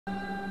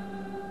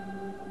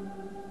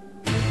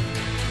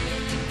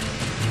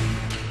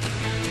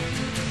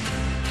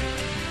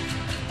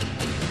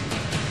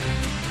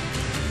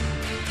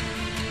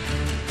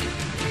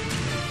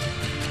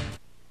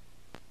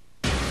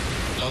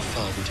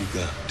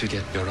longer to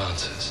get your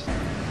answers.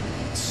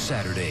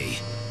 Saturday.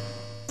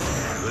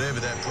 Whatever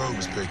that probe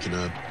is picking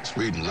up, it's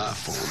reading life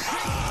form.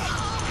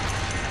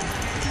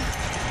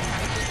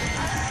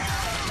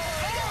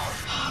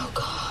 Oh,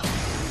 God.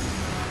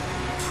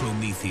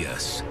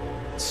 Prometheus.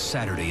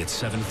 Saturday at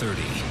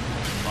 7:30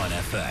 on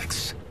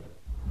FX.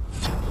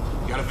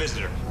 Got a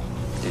visitor.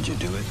 Did you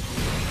do it?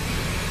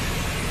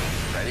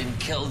 I didn't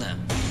kill them.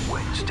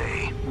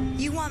 Wednesday.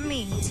 You want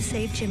me to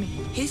save Jimmy?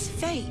 His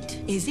fate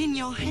is in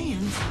your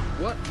hands.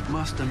 What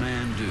must a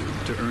man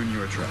do to earn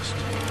your trust?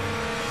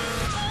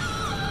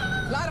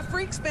 A lot of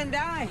freaks been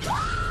dying.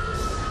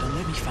 Don't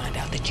let me find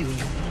out that you and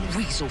your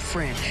weasel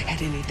friend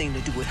had anything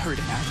to do with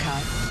hurting our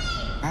kind.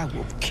 I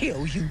will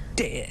kill you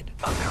dead.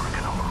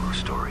 American Horror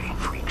Story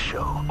Freak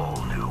Show.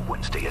 All new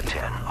Wednesday at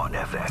 10 on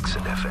FX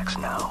and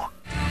FX Now.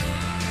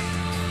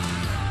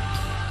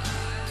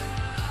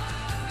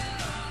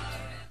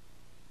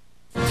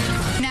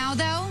 Now,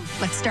 though,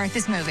 let's start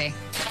this movie.